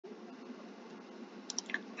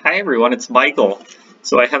Hi everyone, it's Michael.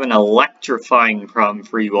 So I have an electrifying problem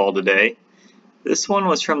for you all today. This one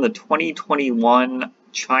was from the 2021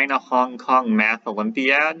 China-Hong Kong Math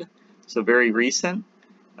Olympiad, so very recent,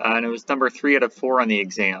 and it was number 3 out of 4 on the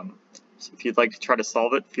exam. So if you'd like to try to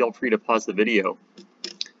solve it, feel free to pause the video.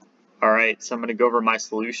 Alright, so I'm going to go over my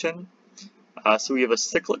solution. So we have a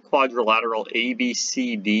cyclic quadrilateral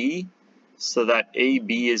ABCD, so that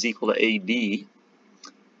AB is equal to AD.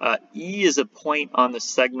 E is a point on the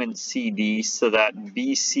segment CD, so that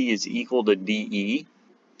BC is equal to DE.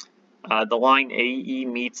 The line AE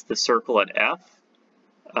meets the circle at F.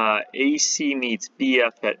 AC meets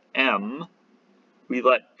BF at M. We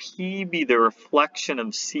let P be the reflection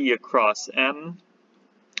of C across M.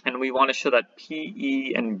 And we want to show that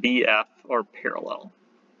PE and BF are parallel.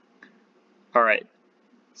 Alright,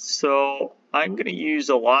 so I'm going to use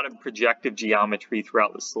a lot of projective geometry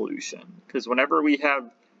throughout the solution, because whenever we have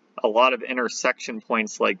a lot of intersection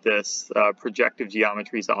points like this, projective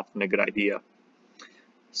geometry is often a good idea.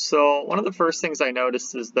 So one of the first things I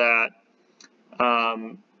noticed is that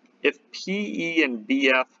if PE and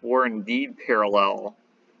BF were indeed parallel,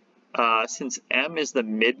 since M is the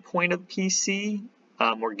midpoint of PC,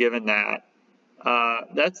 we're given that.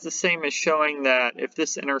 That's the same as showing that if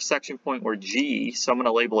this intersection point were G, so I'm going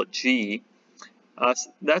to label it G,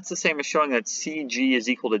 that's the same as showing that CG is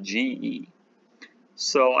equal to GE.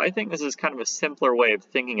 So I think this is kind of a simpler way of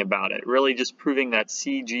thinking about it, really just proving that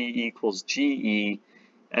CG equals GE,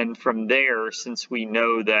 and from there, since we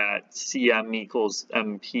know that CM equals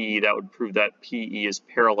MP, that would prove that PE is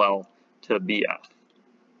parallel to BF.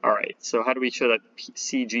 Alright, so how do we show that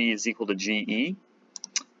CG is equal to GE?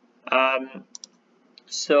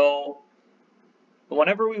 So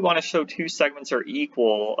whenever we want to show two segments are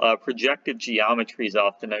equal, projective geometry is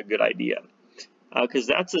often a good idea. Because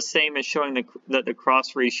that's the same as showing that the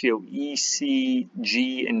cross ratio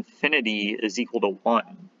ECG infinity is equal to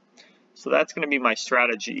 1. So that's going to be my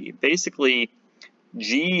strategy. Basically,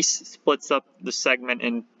 G splits up the segment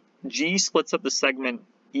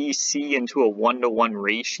EC into a 1-to-1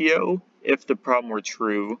 ratio if the problem were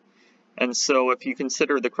true. And so if you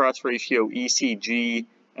consider the cross ratio ECG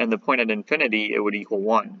and the point at infinity, it would equal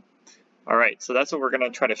 1. Alright, so that's what we're going to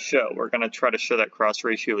try to show. We're going to try to show that cross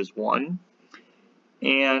ratio is 1.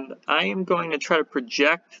 And I am going to try to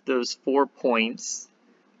project those 4 points,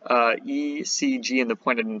 E, C, G, and the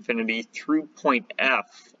point at infinity, through point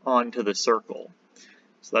F onto the circle.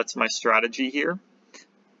 So that's my strategy here.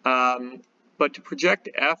 But to project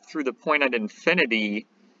F through the point at infinity,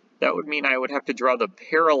 that would mean I would have to draw the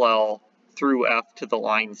parallel through F to the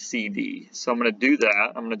line CD. So I'm going to do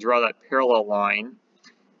that. I'm going to draw that parallel line,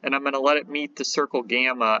 and I'm going to let it meet the circle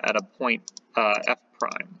gamma at a point F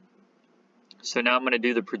prime. So now I'm going to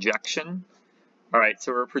do the projection. Alright,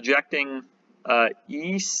 so we're projecting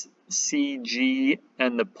ECG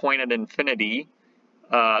and the point at infinity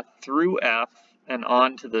through F and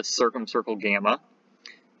onto the circumcircle gamma.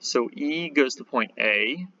 So E goes to point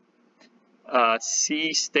A,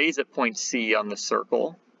 C stays at point C on the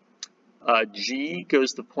circle, G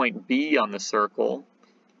goes to point B on the circle,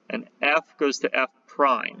 and F goes to F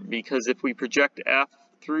prime, because if we project F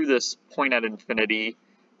through this point at infinity,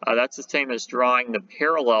 that's the same as drawing the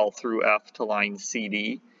parallel through F to line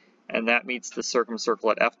CD, and that meets the circumcircle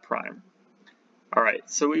at F prime. Alright,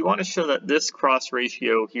 so we want to show that this cross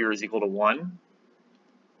ratio here is equal to 1.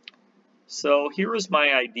 So here is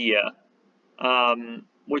my idea,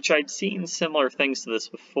 which I'd seen similar things to this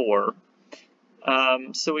before.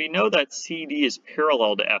 So we know that CD is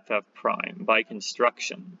parallel to FF prime by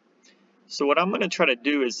construction. So what I'm going to try to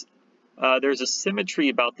do is, there's a symmetry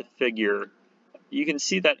about the figure. You can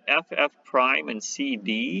see that FF prime and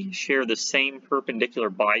CD share the same perpendicular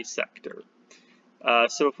bisector.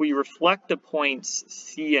 So if we reflect the points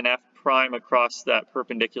C and F prime across that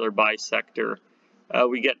perpendicular bisector,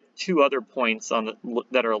 we get two other points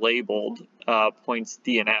that are labeled points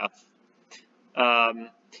D and F. And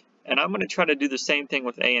I'm going to try to do the same thing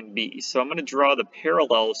with A and B. So I'm going to draw the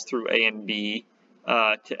parallels through A and B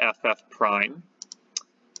to FF prime.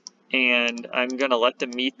 And I'm going to let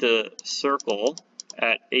them meet the circle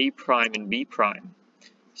at A prime and B prime.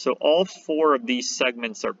 So all 4 of these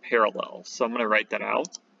segments are parallel. So I'm going to write that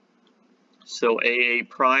out. So AA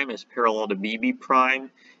prime is parallel to BB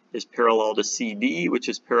prime, is parallel to CD, which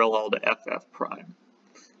is parallel to FF prime.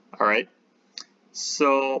 Alright,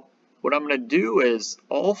 so what I'm going to do is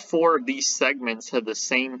all 4 of these segments have the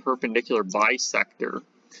same perpendicular bisector,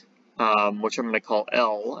 which I'm going to call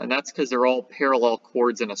L, and that's because they're all parallel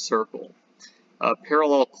chords in a circle.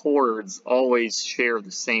 Parallel chords always share the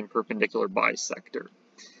same perpendicular bisector.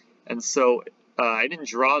 And so I didn't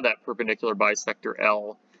draw that perpendicular bisector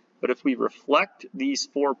L, But if we reflect these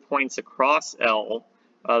 4 points across L,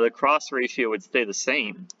 the cross ratio would stay the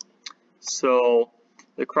same. So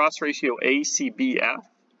the cross ratio ACBF,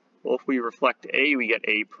 well, if we reflect A, we get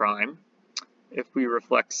A prime. If we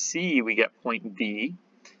reflect C, we get point D.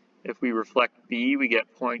 If we reflect B, we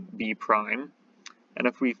get point B prime. And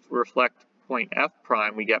if we reflect point F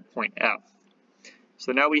prime, we get point F.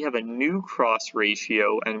 So now we have a new cross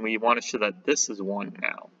ratio, and we want to show that this is 1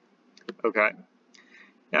 now. Okay.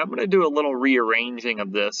 Now I'm going to do a little rearranging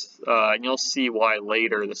of this, and you'll see why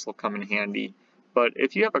later this will come in handy. But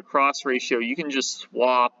if you have a cross ratio, you can just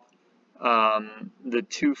swap the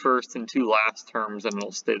 2 first and 2 last terms, and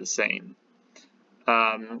it'll stay the same.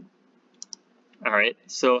 All right,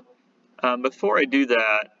 so before I do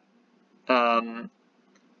that, I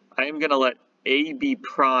am going to let AB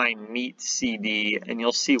prime meet CD, and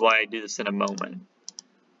you'll see why I do this in a moment.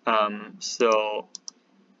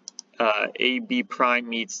 AB prime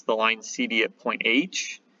meets the line CD at point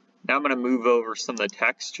H. Now I'm going to move over some of the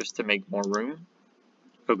text just to make more room.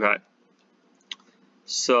 Okay.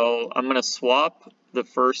 So I'm going to swap the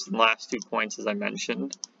first and last 2 points, as I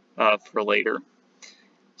mentioned, for later.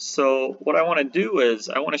 So what I want to do is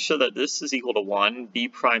I want to show that this is equal to 1, B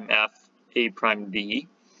prime F, A prime D.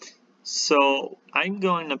 So I'm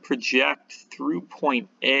going to project through point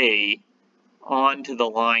A onto the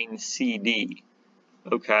line CD.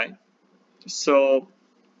 Okay. So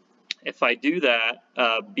if I do that,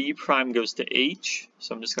 B prime goes to H,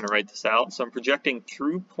 so I'm just going to write this out. So I'm projecting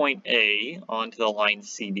through point A onto the line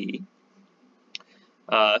CD.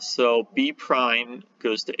 So B prime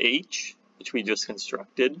goes to H, which we just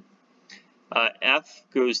constructed. F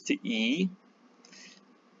goes to E.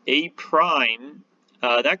 A prime,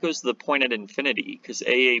 that goes to the point at infinity, because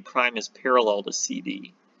AA prime is parallel to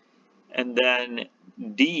CD. And then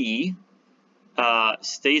D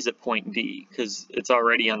stays at point D because it's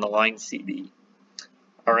already on the line CD.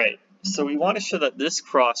 All right, so we want to show that this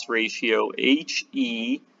cross ratio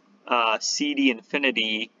HE, CD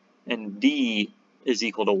infinity, and D is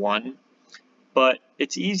equal to 1. But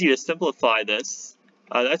it's easy to simplify this.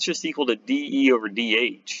 That's just equal to DE over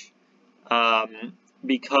DH.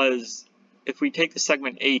 Because if we take the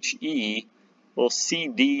segment HE, well,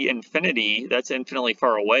 CD infinity, that's infinitely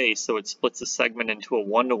far away, so it splits the segment into a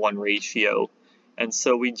 1-to-1 ratio. And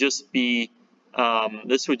so we just be,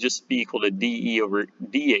 this would just be equal to DE over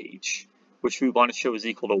DH, which we want to show is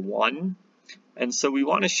equal to 1. And so we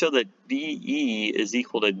want to show that DE is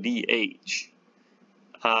equal to DH.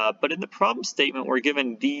 But in the problem statement, we're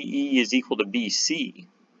given DE is equal to BC.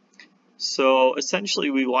 So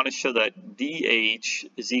essentially, we want to show that DH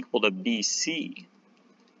is equal to BC.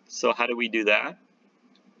 So how do we do that?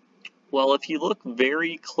 Well, if you look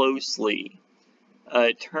very closely,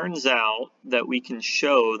 it turns out that we can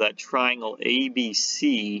show that triangle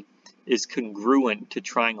ABC is congruent to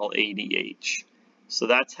triangle ADH. So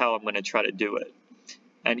that's how I'm going to try to do it.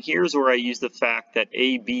 And here's where I use the fact that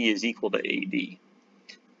AB is equal to AD.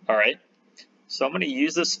 All right, so I'm going to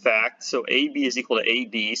use this fact. So AB is equal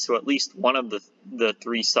to AD, so at least one of the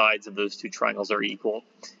 3 sides of those 2 triangles are equal.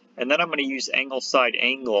 And then I'm going to use angle side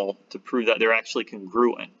angle to prove that they're actually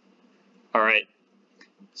congruent. All right,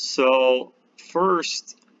 so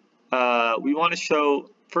first, we want to show,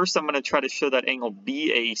 first I'm going to try to show that angle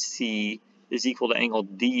BAC is equal to angle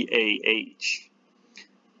DAH.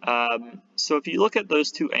 So if you look at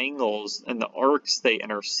those 2 angles and the arcs they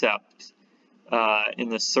intercept in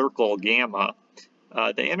the circle gamma,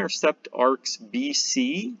 they intercept arcs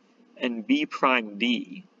BC and B prime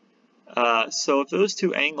D. So if those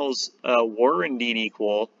 2 angles were indeed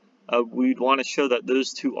equal, we'd want to show that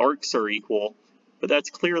those 2 arcs are equal, but that's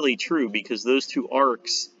clearly true because those 2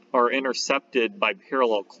 arcs are intercepted by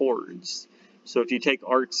parallel chords. So if you take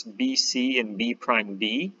arcs BC and B prime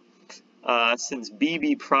D, since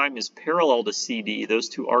BB prime is parallel to CD, those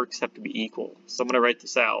 2 arcs have to be equal. So I'm going to write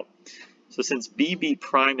this out. So since BB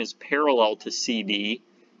prime is parallel to CD,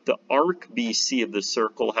 the arc BC of the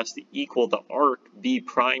circle has to equal the arc B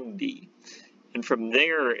prime D. And from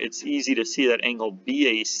there, it's easy to see that angle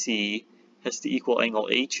BAC has to equal angle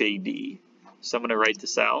HAD. So I'm going to write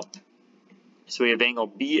this out. So we have angle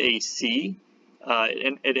BAC,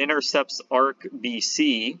 and it intercepts arc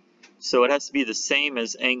BC, so it has to be the same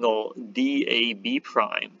as angle DAB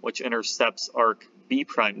prime, which intercepts arc B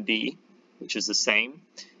prime D, which is the same.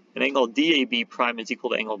 And angle DAB prime is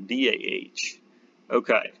equal to angle DAH.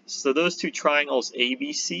 Okay, so those 2 triangles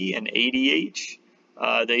ABC and ADH,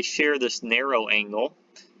 they share this narrow angle,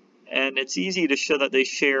 and it's easy to show that they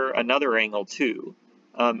share another angle too.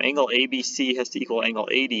 Angle ABC has to equal angle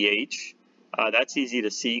ADH. That's easy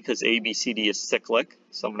to see because ABCD is cyclic,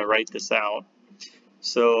 so I'm going to write this out.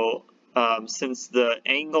 So since the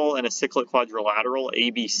angle in a cyclic quadrilateral,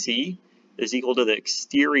 ABC, is equal to the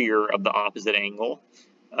exterior of the opposite angle,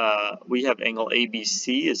 we have angle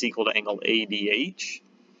ABC is equal to angle ADH.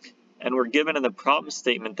 And we're given in the problem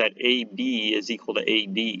statement that AB is equal to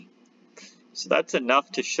AD. So that's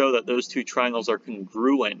enough to show that those two triangles are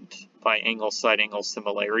congruent by angle-side-angle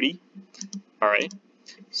similarity. All right,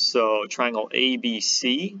 so triangle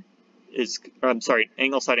ABC is,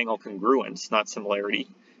 angle-side-angle congruence, not similarity.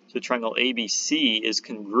 So triangle ABC is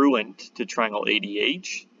congruent to triangle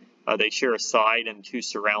ADH. They share a side and two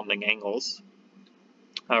surrounding angles.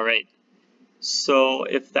 All right. So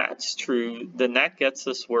if that's true, then that gets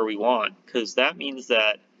us where we want, because that means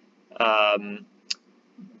that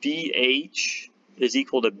BH is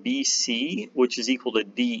equal to BC, which is equal to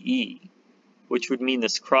DE, which would mean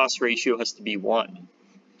this cross ratio has to be 1.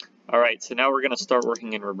 All right, so now we're going to start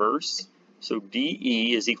working in reverse. So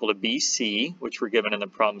DE is equal to BC, which we're given in the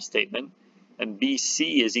problem statement, and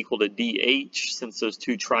BC is equal to DH, since those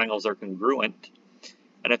two triangles are congruent.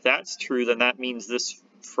 And if that's true, then that means this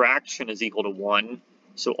fraction is equal to 1.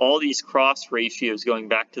 So all these cross ratios going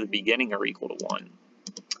back to the beginning are equal to 1.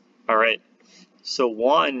 All right, so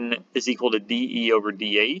 1 is equal to DE over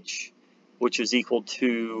DH, which is equal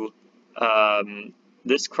to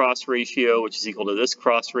this cross ratio, which is equal to this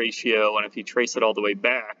cross ratio. And if you trace it all the way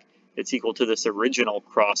back, it's equal to this original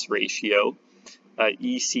cross ratio,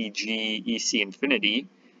 ECG, EC infinity.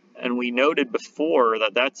 And we noted before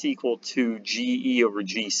that that's equal to GE over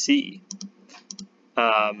GC.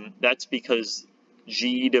 That's because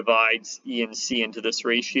G divides E and C into this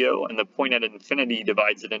ratio, and the point at infinity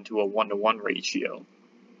divides it into a 1-to-1 ratio.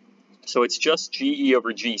 So it's just GE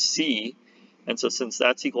over GC, and so since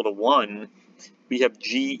that's equal to 1, we have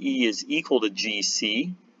GE is equal to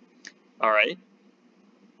GC. All right,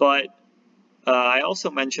 but I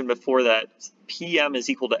also mentioned before that PM is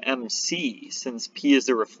equal to MC, since P is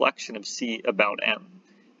the reflection of C about M.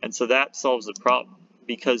 And so that solves the problem,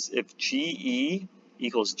 because if GE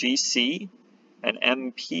equals GC and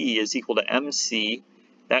MP is equal to MC,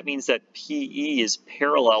 that means that PE is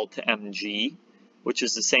parallel to MG, which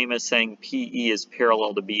is the same as saying PE is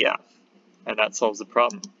parallel to BF. And that solves the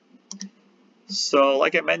problem. So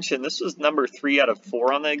like I mentioned, this was number 3 out of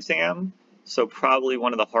 4 on the exam, so probably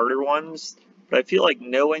one of the harder ones. But I feel like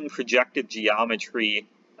knowing projective geometry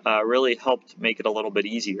really helped make it a little bit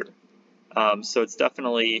easier. So it's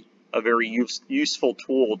definitely a very useful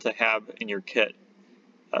tool to have in your kit.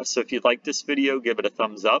 So if you'd like this video, give it a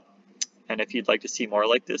thumbs up. And if you'd like to see more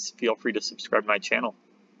like this, feel free to subscribe to my channel.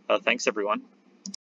 Thanks, everyone.